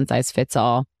not a one size fits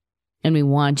all. And we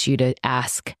want you to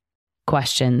ask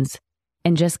questions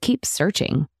and just keep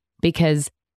searching, because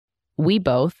we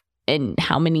both, in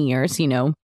how many years,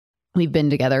 we've been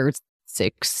together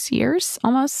 6 years,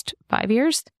 almost 5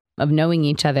 years of knowing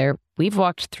each other. We've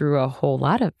walked through a whole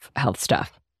lot of health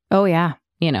stuff. Oh, yeah.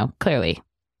 Clearly.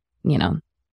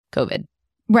 COVID.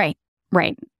 Right.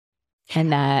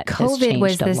 And that COVID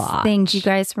was this lot. thing. Do you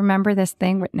guys remember this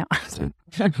thing? No.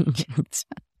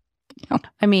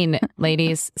 I mean,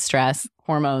 ladies, stress,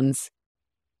 hormones.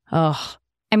 Oh,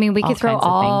 I mean, we could throw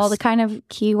all the kind of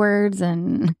keywords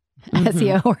and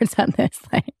SEO words on this.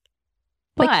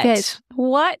 But this.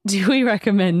 What do we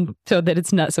recommend so that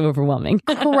it's not so overwhelming?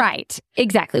 Right.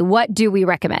 Exactly. What do we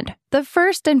recommend? The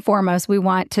first and foremost we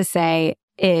want to say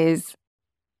is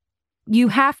you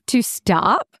have to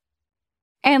stop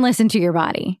and listen to your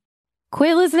body.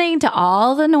 Quit listening to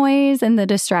all the noise and the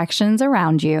distractions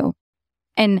around you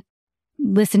and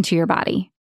listen to your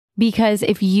body. Because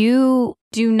if you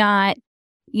do not,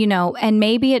 and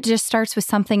maybe it just starts with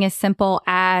something as simple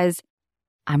as,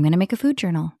 I'm going to make a food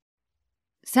journal.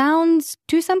 Sounds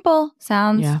too simple.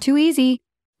 Sounds too easy.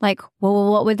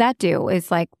 Well, what would that do?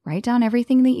 Is write down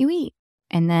everything that you eat.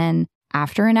 And then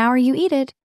after an hour you eat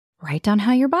it, write down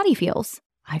how your body feels.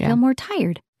 I feel more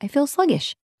tired. I feel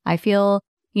sluggish. I feel,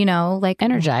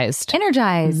 energized.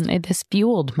 Energized. This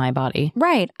fueled my body.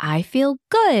 Right. I feel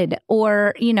good.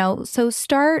 Or, so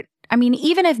start.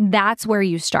 Even if that's where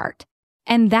you start,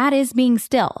 and that is being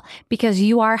still, because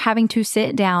you are having to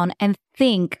sit down and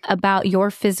think about your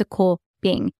physical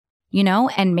being,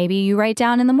 and maybe you write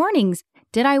down in the mornings,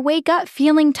 did I wake up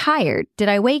feeling tired? Did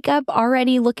I wake up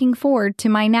already looking forward to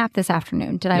my nap this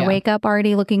afternoon? Did I wake up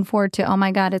already looking forward to, oh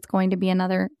my God, it's going to be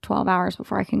another 12 hours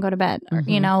before I can go to bed? Or,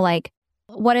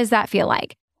 what does that feel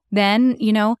like? Then,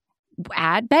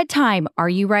 at bedtime, are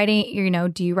you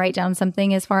writing, do you write down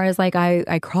something as far as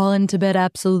I crawl into bed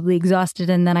absolutely exhausted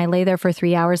and then I lay there for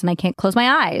 3 hours and I can't close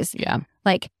my eyes? Yeah.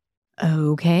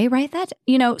 Okay, write that.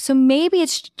 So maybe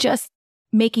it's just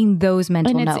making those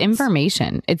mental notes. And it's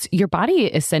information. It's your body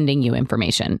is sending you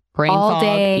information. Brain all fog.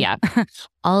 Day. Yeah.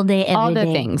 All day, every all the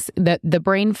day. things. The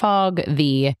brain fog,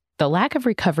 the lack of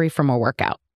recovery from a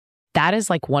workout. That is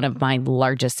one of my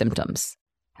largest symptoms.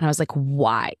 And I was like,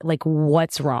 why?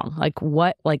 What's wrong?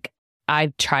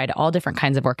 I've tried all different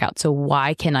kinds of workouts. So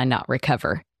why can I not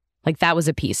recover? That was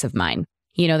a piece of mine.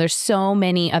 There's so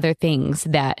many other things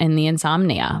and the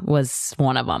insomnia was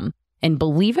one of them. And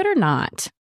believe it or not,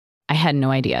 I had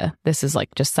no idea. This is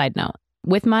just side note.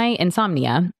 With my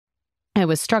insomnia, I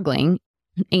was struggling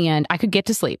and I could get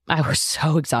to sleep. I was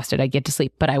so exhausted. I'd get to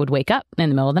sleep, but I would wake up in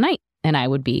the middle of the night and I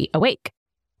would be awake.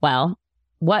 Well,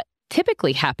 what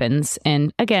typically happens,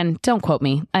 and again, don't quote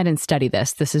me, I didn't study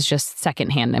this. This is just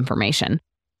secondhand information.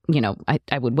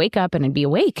 I would wake up and I'd be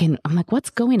awake and I'm like, what's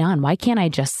going on? Why can't I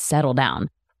just settle down?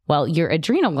 Well, your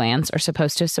adrenal glands are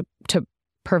supposed to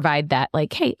provide that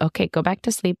hey, okay, go back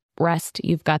to sleep, rest.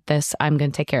 You've got this. I'm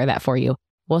going to take care of that for you.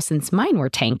 Well, since mine were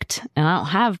tanked and I don't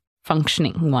have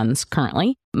functioning ones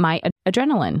currently, my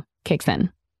adrenaline kicks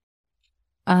in.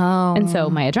 Oh. And so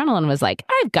my adrenaline was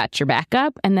I've got your back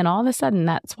up. And then all of a sudden,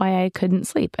 that's why I couldn't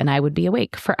sleep. And I would be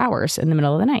awake for hours in the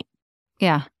middle of the night.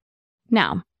 Yeah.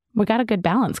 Now, we got a good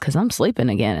balance because I'm sleeping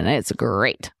again and it's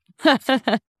great.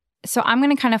 So I'm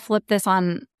going to kind of flip this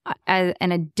on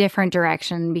in a different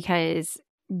direction, because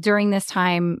during this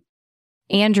time,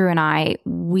 Andrew and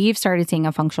we've started seeing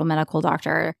a functional medical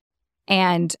doctor,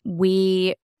 and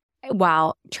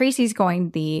while Tracy's going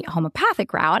the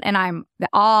homeopathic route, and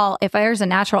if there's a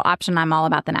natural option, I'm all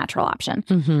about the natural option.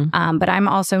 Mm-hmm. But I'm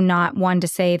also not one to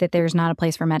say that there's not a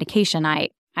place for medication. I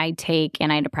take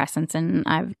antidepressants and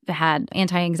I've had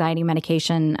anti-anxiety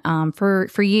medication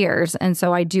for years. And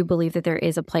so I do believe that there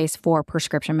is a place for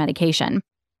prescription medication.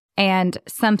 And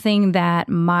something that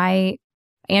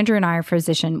Andrew and I, our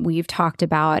physician, we've talked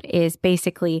about is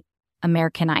basically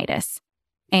Americanitis.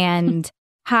 And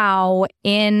how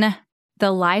in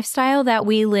the lifestyle that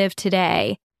we live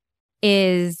today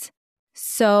is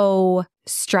so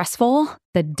stressful.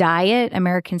 The diet,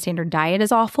 American Standard Diet,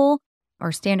 is awful.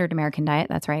 Or Standard American Diet,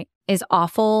 that's right, is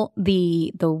awful.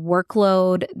 The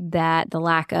workload, the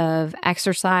lack of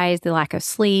exercise, the lack of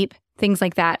sleep, things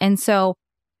like that. And so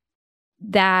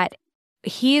that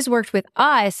he's worked with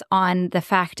us on the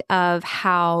fact of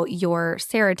how your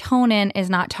serotonin is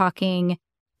not talking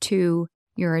to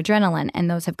your adrenaline.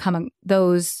 And those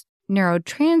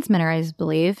neurotransmitters, I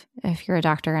believe, if you're a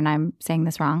doctor and I'm saying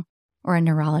this wrong, or a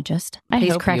neurologist.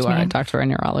 Please correct me. I hope you are a doctor or a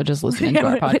neurologist listening to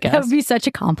our podcast. That would be such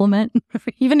a compliment.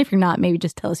 Even if you're not, maybe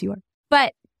just tell us you are.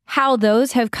 But how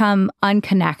those have come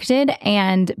unconnected.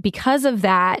 And because of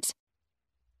that,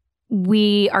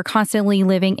 we are constantly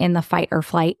living in the fight or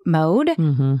flight mode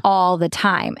all the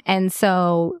time. And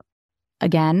so,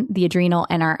 again, the adrenal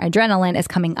and our adrenaline is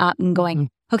coming up and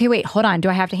going, okay, wait, hold on. Do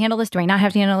I have to handle this? Do I not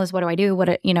have to handle this? What do I do?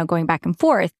 Going back and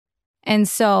forth. And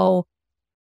so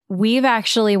we've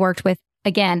actually worked with,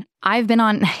 again, I've been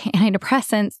on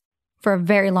antidepressants for a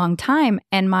very long time.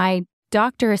 And my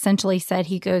doctor essentially said,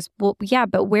 he goes, well, yeah,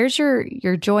 but where's your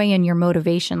joy and your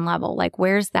motivation level?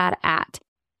 Where's that at?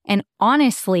 And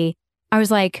honestly, I was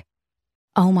like,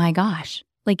 oh my gosh,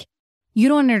 you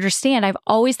don't understand. I've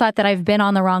always thought that I've been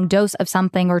on the wrong dose of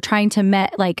something or trying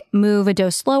to move a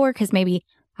dose slower because maybe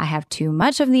I have too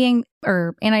much of the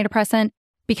antidepressant,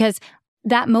 because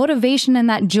that motivation and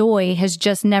that joy has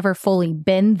just never fully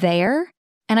been there.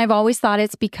 And I've always thought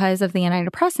it's because of the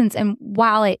antidepressants. And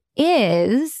while it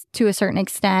is to a certain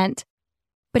extent,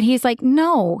 but he's like,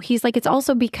 no, he's like, it's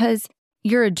also because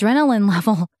your adrenaline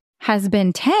level has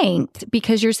been tanked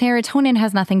because your serotonin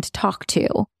has nothing to talk to.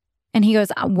 And he goes,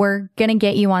 we're going to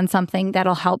get you on something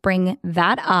that'll help bring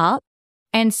that up.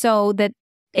 And so that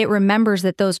it remembers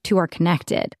that those two are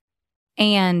connected.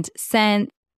 And since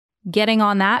getting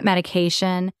on that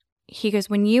medication, he goes,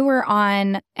 when you were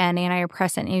on an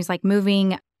antidepressant, he was like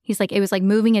moving, it was like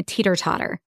moving a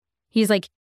teeter-totter. He's like,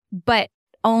 but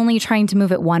only trying to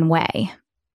move it one way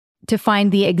to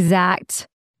find the exact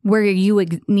where you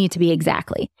need to be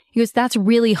exactly. He goes, that's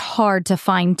really hard to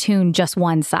fine tune just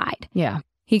one side. Yeah.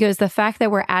 He goes, the fact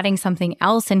that we're adding something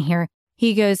else in here,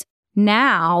 he goes,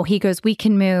 we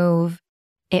can move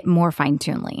it more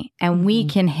fine-tunedly and we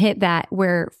can hit that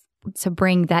to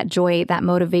bring that joy, that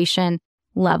motivation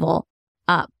level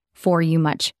up for you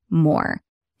much more.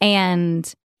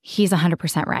 And he's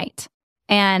 100% right.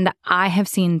 And I have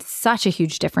seen such a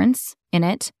huge difference in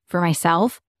it for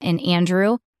myself and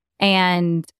Andrew.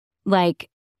 And like,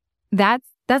 that's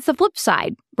the flip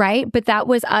side, right? But that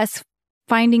was us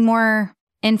finding more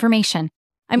information.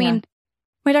 I mean,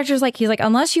 my doctor's like, he's like,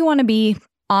 unless you want to be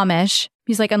Amish,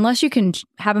 he's like, unless you can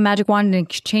have a magic wand and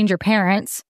change your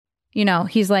parents,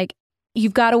 he's like,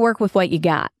 you've got to work with what you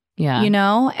got. Yeah.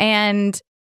 And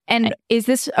is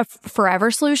this a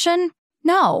forever solution?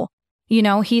 No.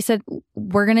 He said,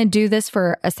 we're going to do this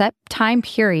for a set time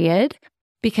period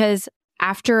because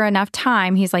after enough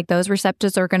time, he's like, those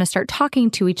receptors are going to start talking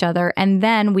to each other and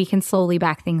then we can slowly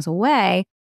back things away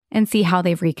and see how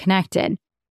they've reconnected.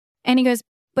 And he goes,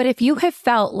 but if you have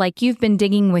felt like you've been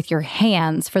digging with your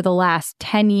hands for the last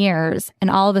 10 years and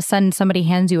all of a sudden somebody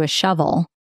hands you a shovel,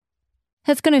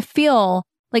 that's going to feel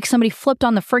like somebody flipped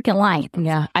on the freaking light.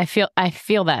 Yeah, I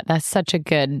feel that. That's such a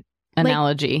good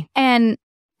analogy. And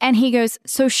he goes,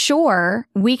 so sure,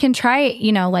 we can try,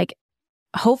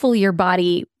 hopefully your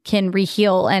body can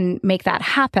reheal and make that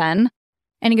happen.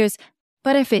 And he goes,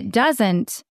 but if it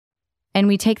doesn't, and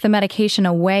we take the medication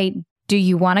away, do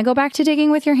you want to go back to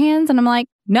digging with your hands? And I'm like,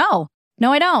 no,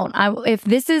 I don't. If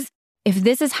this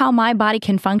is how my body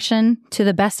can function to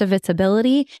the best of its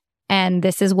ability, and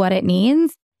this is what it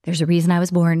needs, there's a reason I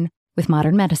was born with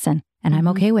modern medicine, and I'm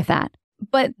okay with that.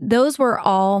 But those were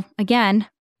all, again,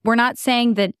 we're not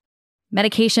saying that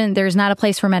medication, there's not a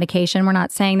place for medication. We're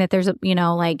not saying that there's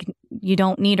you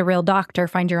don't need a real doctor,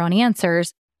 find your own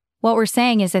answers. What we're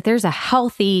saying is that there's a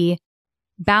healthy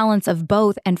balance of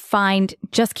both and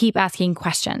just keep asking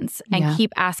questions and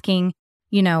keep asking,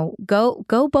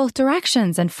 go both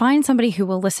directions and find somebody who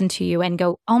will listen to you and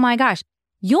go, oh my gosh,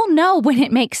 you'll know when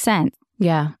it makes sense.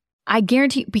 Yeah. I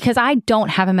guarantee, because I don't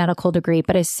have a medical degree,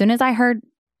 but as soon as I heard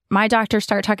my doctor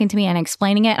start talking to me and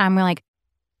explaining it, I'm like,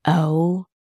 oh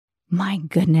my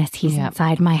goodness, he's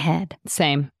inside my head.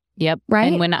 Same. Yep.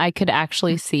 Right. And when I could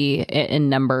actually see it in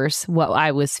numbers, what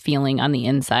I was feeling on the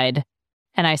inside,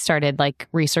 and I started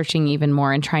researching even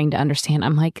more and trying to understand,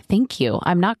 I'm like, thank you.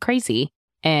 I'm not crazy.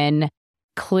 And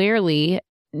clearly,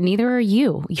 neither are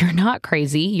you. You're not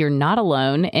crazy. You're not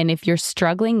alone. And if you're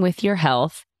struggling with your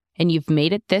health and you've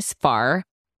made it this far,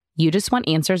 you just want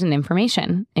answers and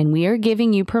information. And we are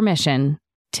giving you permission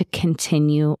to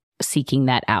continue seeking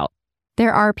that out.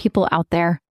 There are people out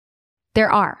there. There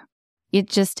are. It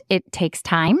takes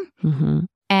time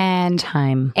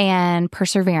and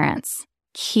perseverance.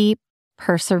 Keep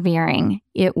persevering.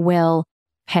 It will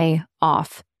pay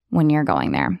off when you're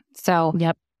going there. So,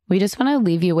 yep. We just want to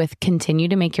leave you with continue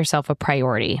to make yourself a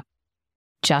priority.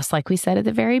 Just like we said at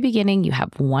the very beginning, you have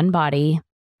one body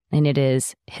and it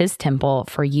is his temple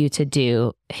for you to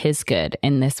do his good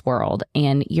in this world.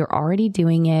 And you're already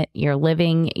doing it. You're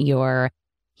living, you're,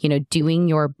 doing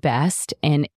your best.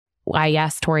 And I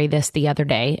asked Tori this the other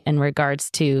day in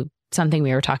regards to something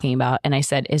we were talking about. And I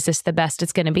said, is this the best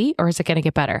it's going to be or is it going to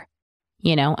get better?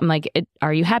 I'm like,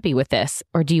 are you happy with this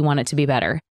or do you want it to be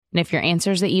better? And if your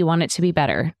answer is that you want it to be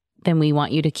better, then we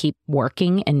want you to keep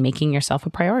working and making yourself a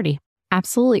priority.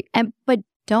 Absolutely. But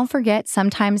don't forget,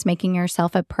 sometimes making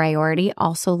yourself a priority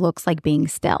also looks like being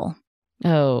still.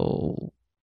 Oh,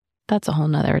 that's a whole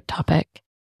nother topic.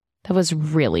 That was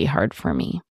really hard for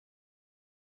me.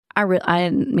 I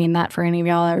didn't mean that for any of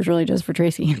y'all. That was really just for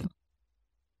Tracy.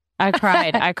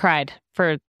 I cried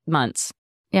for months.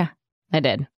 Yeah, I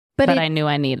did. But I knew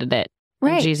I needed it.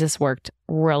 Right. And Jesus worked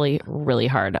really, really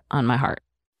hard on my heart.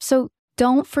 So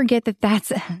don't forget that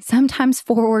that's sometimes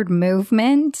forward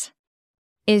movement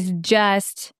is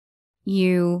just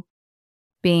you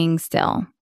being still.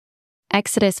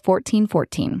 Exodus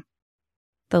 14:14.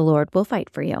 The Lord will fight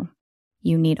for you.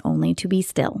 You need only to be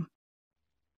still.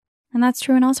 And that's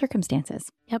true in all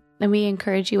circumstances. Yep. And we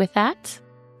encourage you with that.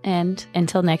 And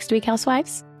until next week,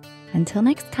 housewives. Until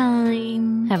next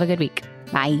time. Have a good week.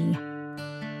 Bye.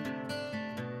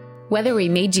 Whether we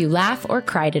made you laugh or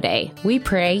cry today, we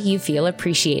pray you feel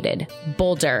appreciated,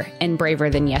 bolder and braver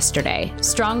than yesterday,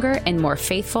 stronger and more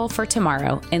faithful for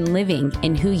tomorrow, and living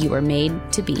in who you were made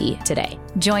to be today.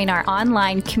 Join our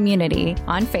online community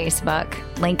on Facebook,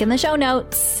 link in the show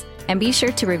notes, and be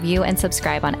sure to review and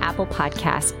subscribe on Apple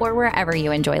Podcasts or wherever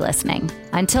you enjoy listening.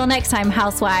 Until next time,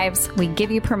 housewives, we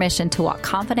give you permission to walk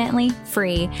confidently,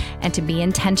 free, and to be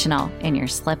intentional in your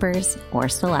slippers or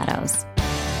stilettos.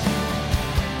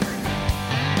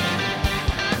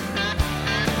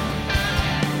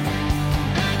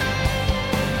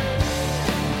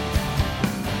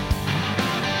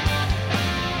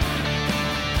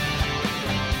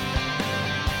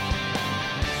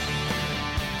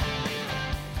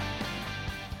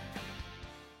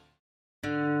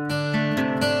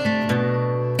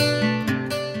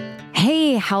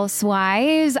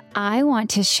 Housewives, I want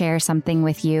to share something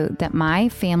with you that my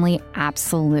family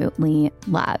absolutely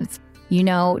loves. You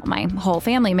know, my whole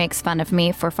family makes fun of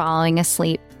me for falling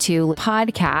asleep to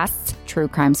podcasts, true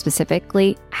crime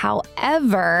specifically.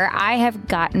 However, I have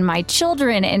gotten my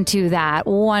children into that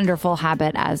wonderful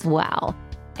habit as well.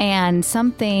 And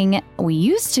something we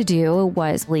used to do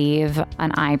was leave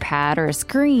an iPad or a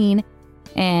screen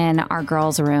in our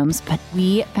girls' rooms, but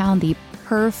we found the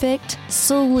perfect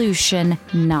solution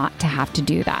not to have to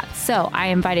do that. So I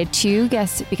invited two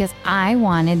guests because I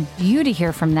wanted you to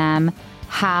hear from them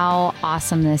how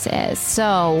awesome this is.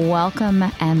 So welcome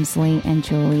Emsley and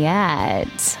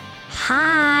Juliet.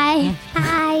 Hi.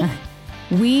 Hi.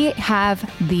 We have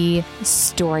the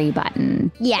story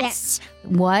button. Yes.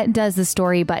 What does the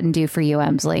story button do for you,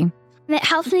 Emsley? It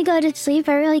helps me go to sleep.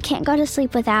 I really can't go to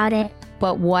sleep without it.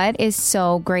 But what is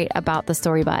so great about the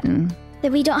story button?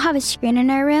 That we don't have a screen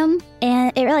in our room,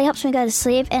 and it really helps me go to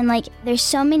sleep. And like, there's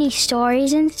so many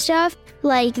stories and stuff.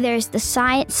 Like, there's the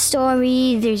science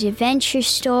story, there's adventure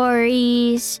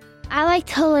stories. I like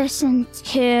to listen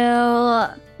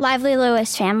to Lively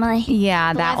Lewis Family.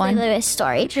 Yeah, that one. Lively Lewis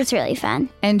story. It's really fun.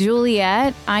 And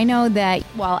Juliet, I know that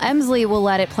while Emsley will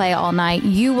let it play all night,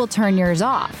 you will turn yours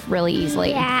off really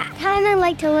easily. Yeah, kind of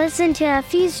like to listen to a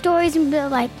few stories and be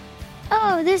like,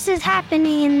 oh, this is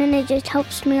happening, and then it just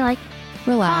helps me like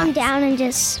relax, calm down, and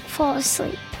just fall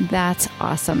asleep. That's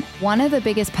awesome. One of the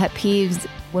biggest pet peeves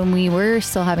when we were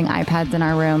still having iPads in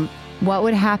our room, what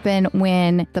would happen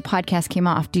when the podcast came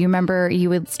off? Do you remember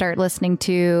you would start listening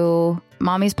to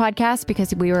Mommy's podcast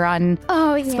because we were on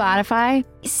Spotify?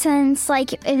 Since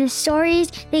like in the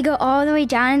stories, they go all the way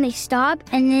down and they stop,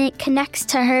 and then it connects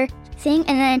to her thing,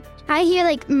 and then I hear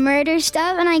like murder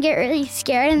stuff and I get really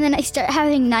scared, and then I start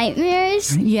having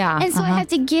nightmares. Yeah. And so I have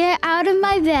to get out of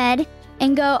my bed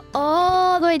and go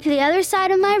all the way to the other side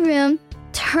of my room,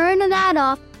 turn that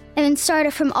off, and then start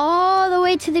it from all the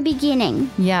way to the beginning.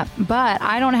 Yeah, but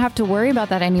I don't have to worry about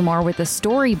that anymore with the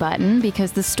story button,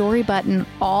 because the story button,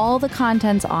 all the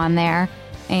content's on there,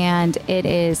 and it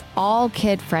is all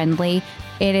kid friendly.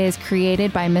 It is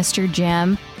created by Mr.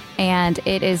 Jim, and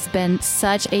it has been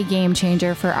such a game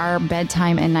changer for our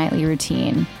bedtime and nightly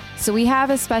routine. So we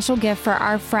have a special gift for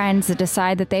our friends that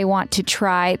decide that they want to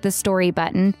try the story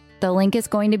button. The link is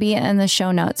going to be in the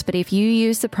show notes, but if you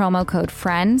use the promo code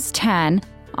FRIENDS10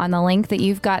 on the link that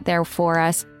you've got there for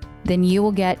us, then you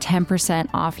will get 10%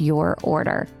 off your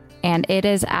order. And it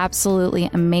is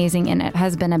absolutely amazing, and it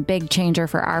has been a big changer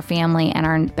for our family and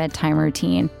our bedtime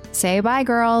routine. Say bye,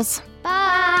 girls.